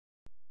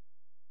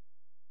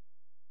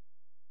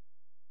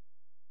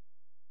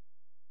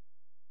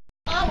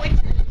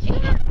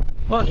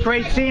Well, it's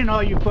great seeing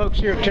all you folks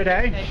here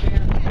today.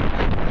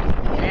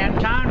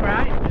 Anton,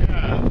 right?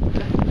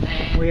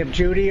 Yeah. We have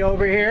Judy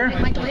over here.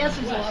 My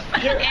glasses off.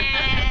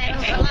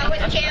 And hello,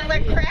 is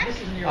Chandler Creek?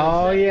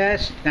 Oh,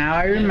 yes. Now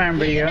I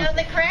remember you. You know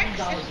the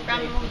Cricks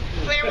from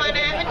Claremont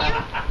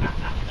Avenue?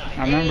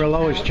 I remember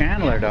Lois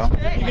Chandler, though.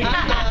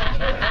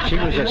 She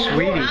was a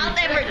sweetie. I'll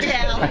never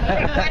tell. What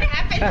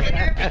happens in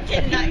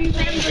Irvington, night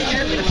things in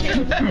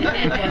Irvington.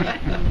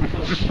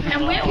 And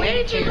where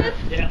did you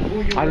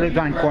live? I lived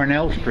on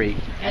Cornell Street.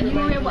 And you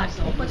were at what?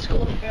 What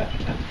school?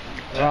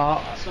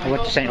 Well, I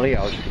went to St.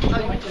 Leo's. Oh,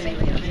 you went to St.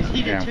 Leo's.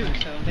 He did Yeah. too,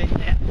 so they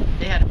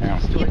had a Yeah.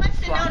 You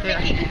must have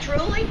known Mickey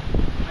Petrulli.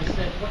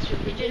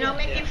 Did you know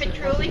Mickey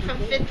Petrulli from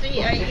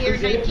year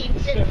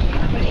 1950?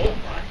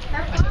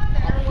 Her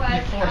father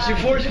was... You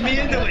forced me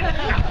into it.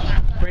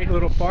 Great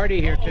little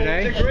party here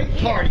today. It's a great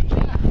party.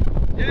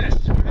 Yes,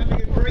 we're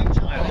having a great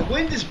time. The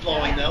wind is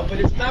blowing though, but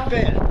it's not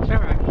bad. It's all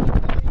right.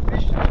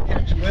 Fish to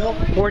catch, Will.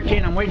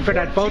 14, I'm waiting for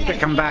that boat to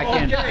come back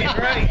in. Okay,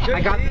 right. Good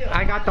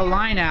I got the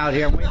line out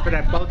here. I'm waiting for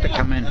that boat to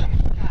come in.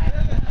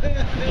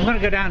 I'm going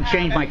to go down and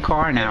change my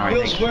car now, I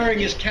Will's think. wearing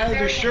his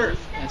Canada shirt.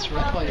 That's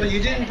right. But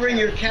you didn't bring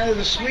your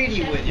Canada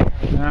sweetie with you.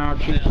 No,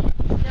 she's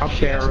up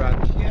there,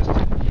 She has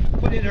to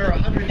put in her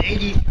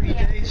 183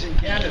 days in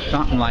Canada.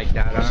 something like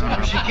that. I So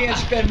don't she know. can't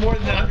spend more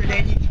than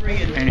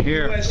 183 in And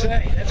here.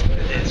 USA. That's what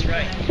it is,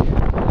 right?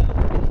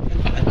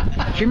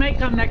 She may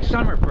come next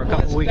summer for a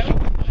couple weeks.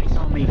 She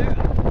told me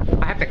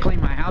I have to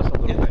clean my house a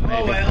little bit, maybe.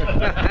 Oh well.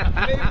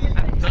 Maybe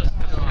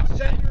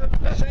send her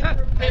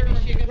a pair of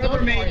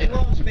Rubbermaid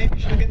gloves. Maybe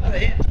she'll get the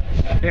hint.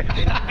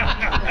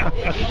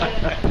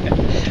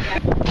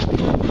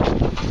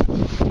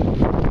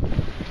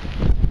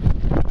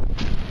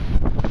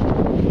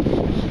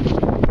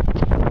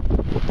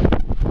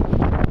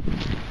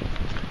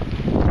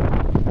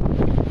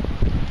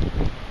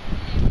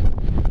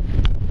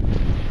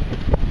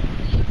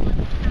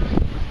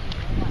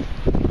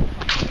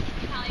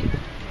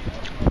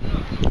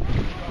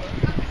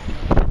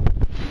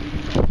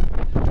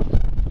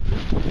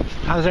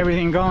 How's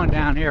everything going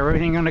down here?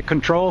 Everything under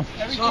control?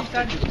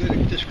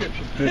 Good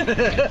description.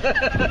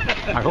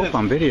 I hope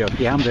I'm videotaping.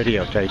 Yeah, I'm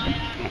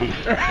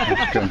videotaping.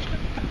 That's good.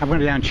 I'm going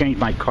to down and change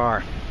my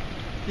car.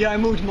 Yeah, I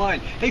moved mine.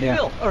 Hey, Yeah.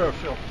 Phil.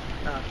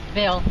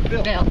 Bill.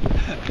 Bill. Bill.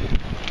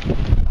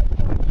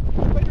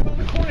 Right around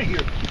the corner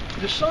here.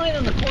 The sign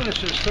on the corner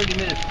says 30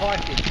 minutes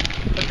parking,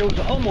 but there was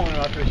a homeowner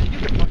out there. I said, you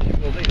could park here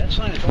all day. That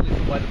sign is only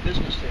for by the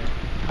business there.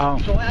 Oh,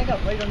 So I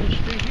got right on the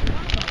street here.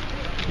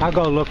 I'll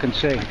go look and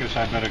see. I guess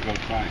I better go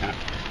try, huh?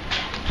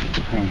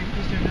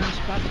 Is there another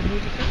spot to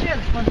move? Because yeah,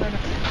 there's one right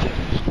up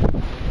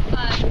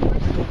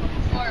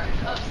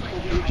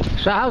there.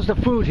 So how's the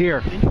food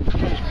here?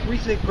 We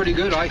think pretty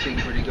good. I think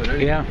pretty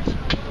good. Yeah.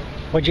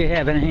 What'd you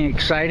have? Anything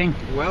exciting?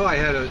 Well, I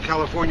had a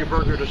California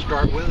burger to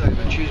start with. I have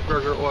a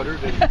cheeseburger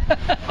ordered, and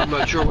I'm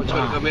not sure what's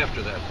going to come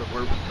after that, but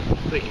we're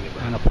thinking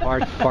And a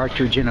about it.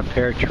 partridge in a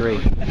pear tree.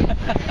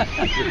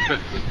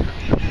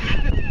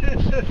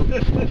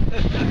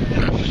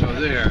 So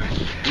there.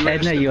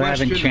 Edna, you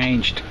haven't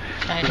changed.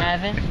 I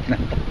haven't.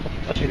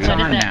 It's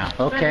on now.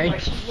 Okay.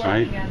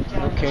 Right?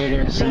 Okay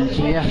there,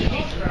 Cynthia.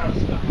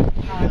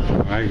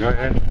 All right, go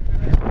ahead.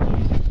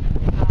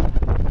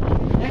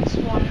 Next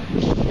one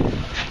is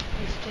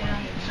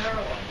down in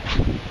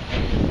Maryland.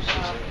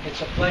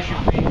 It's a pleasure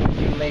being with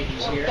you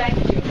ladies here. Thank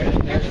you.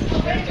 There's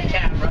the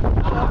camera.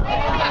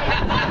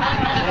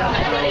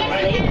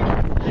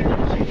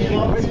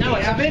 No,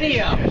 it's a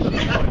video.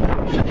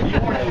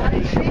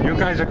 You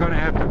guys are going to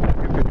have to, if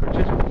you could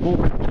just move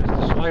it just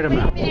a slight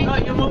amount. No,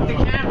 you moved the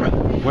camera.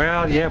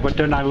 Well, yeah, but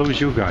then I lose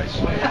you guys.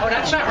 Oh,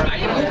 that's all right.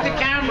 You moved the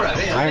camera.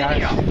 It's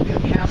video.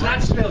 It's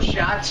not still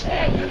shots.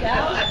 I'm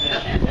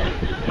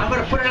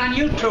going to put it on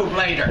YouTube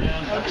later.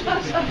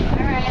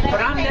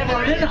 But I'm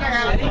never in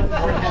on city.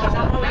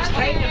 I'm always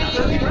taking it.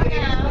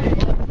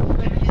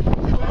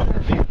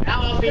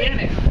 Now I'll be in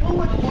it.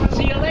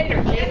 See you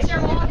later, kids.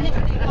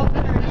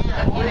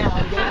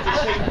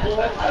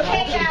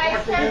 Okay,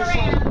 guys, turn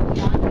around.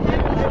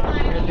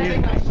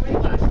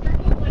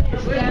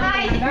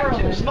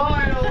 Nice.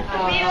 Smile.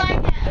 We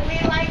like it. We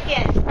like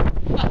it.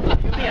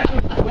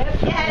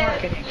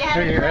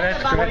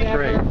 That's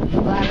great.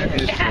 That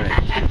is great.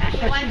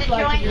 You wanted to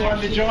join us? You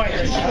wanted to join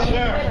us? Sure.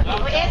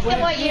 Ask them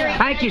what year.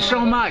 Thank you so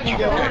much. What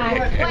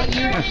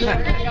year did you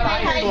graduate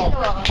high school?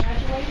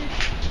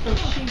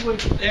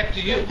 After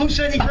you. Who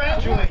said he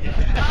graduated?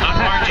 On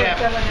March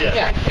Avenue.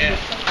 Yeah. And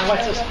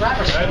what's this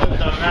breakfast? I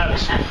lived on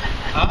Madison.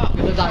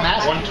 You lived on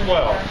Madison?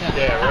 112.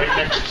 Yeah, right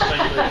next to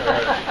St.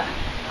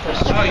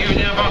 Oh, you were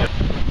down by...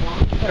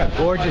 What a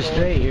gorgeous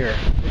day here in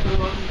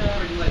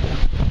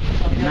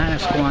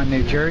Manasquan,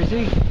 New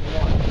Jersey.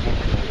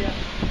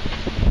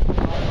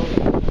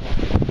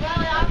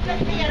 Well, I'm going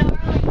to be at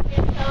Arlington,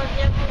 so if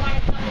you ever want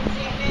to come and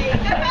see me.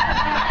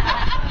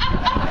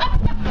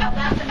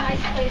 That's a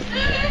nice place to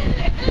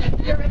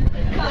be. You're in the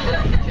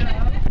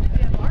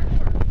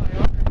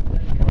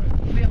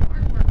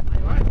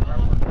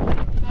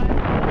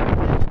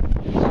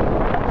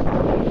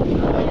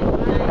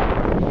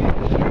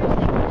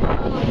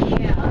Oh,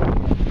 yeah.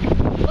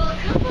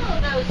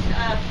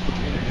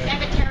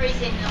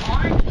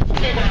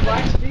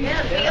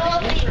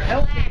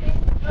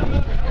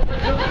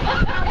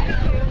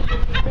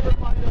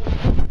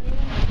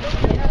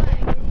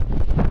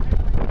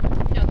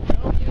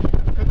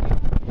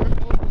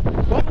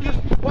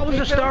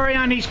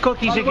 on these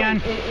cookies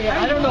again?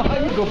 I don't know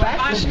how you go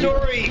back. The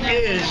story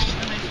is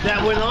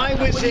that when I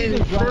was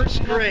in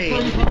first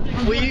grade,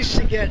 we used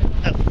to get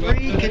a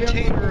free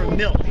container of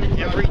milk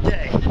every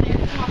day.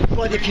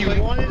 But if you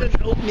wanted an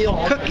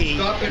oatmeal cookie,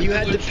 you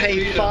had to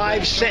pay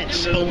 5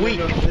 cents a week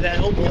for that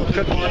oatmeal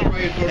cookie.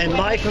 And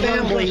my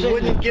family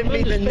wouldn't give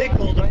me the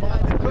nickel to buy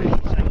the cookies.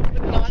 I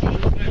could not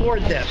even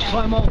afford them.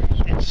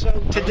 And so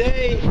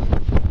today, to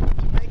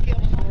make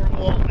up for it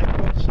all, I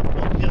brought some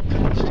oatmeal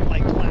cookies to my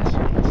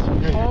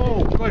classmates.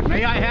 Oh, good.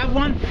 May I have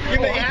one? You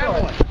may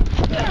have one.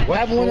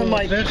 Have one of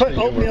my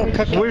oatmeal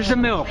cookies. Where's the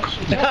milk?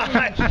 You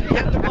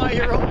have to buy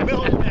your own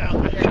milk now.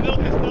 The milk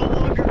is no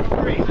longer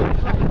free.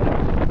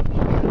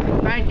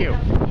 Thank you.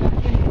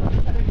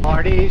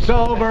 Party's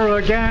over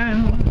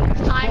again.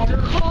 It's time to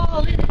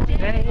call it a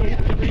day.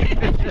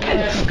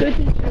 It's good.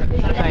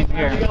 Same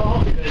here.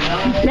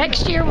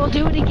 Next year we'll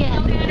do it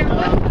again. We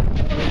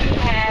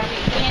have,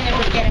 and then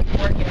we're getting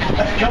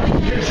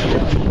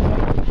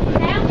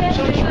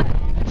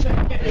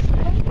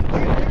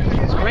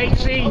It's great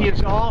seeing you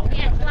all.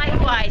 Yes,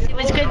 likewise. It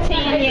was good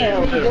seeing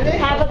you.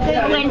 Have a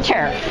good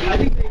winter.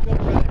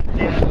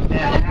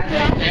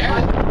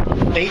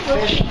 Bait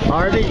fish.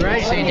 Harvey,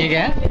 great seeing you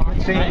again.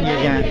 Seeing you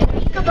again.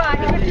 Goodbye.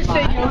 Good to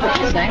see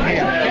you. Same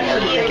here.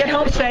 Get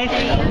home safe.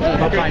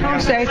 Bye-bye now.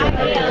 Home safe.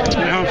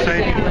 Get home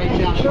safe.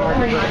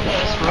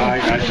 I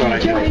thought I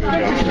did a good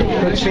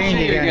job. Good seeing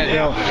you again,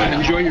 Bill.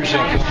 Enjoy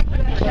yourself.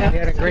 You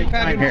had a great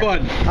time here.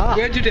 Having fun.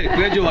 Glad you did.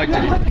 Glad you liked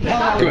it. Good.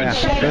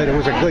 Yeah, good. It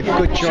was a good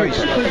choice.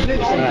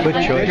 Good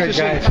choice. Good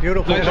guys.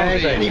 Beautiful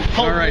day. He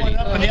pulled one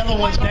up and the other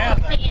one's down.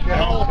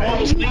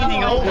 One's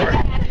leaning over.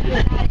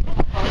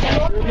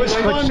 It was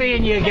Good fun.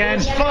 seeing you again.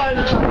 It was fun.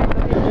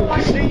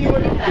 See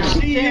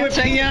you at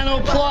Piano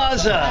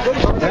Plaza.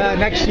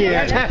 Next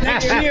year.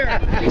 Next year.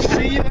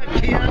 See you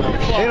at Piano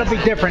Plaza. It'll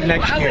be different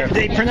next year.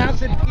 They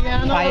pronounce it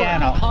piano?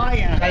 Piano.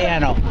 Piano.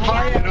 Piano.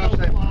 Piano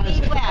Plaza.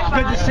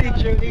 Good to see you,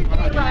 Judy.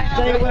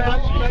 Stay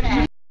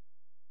well.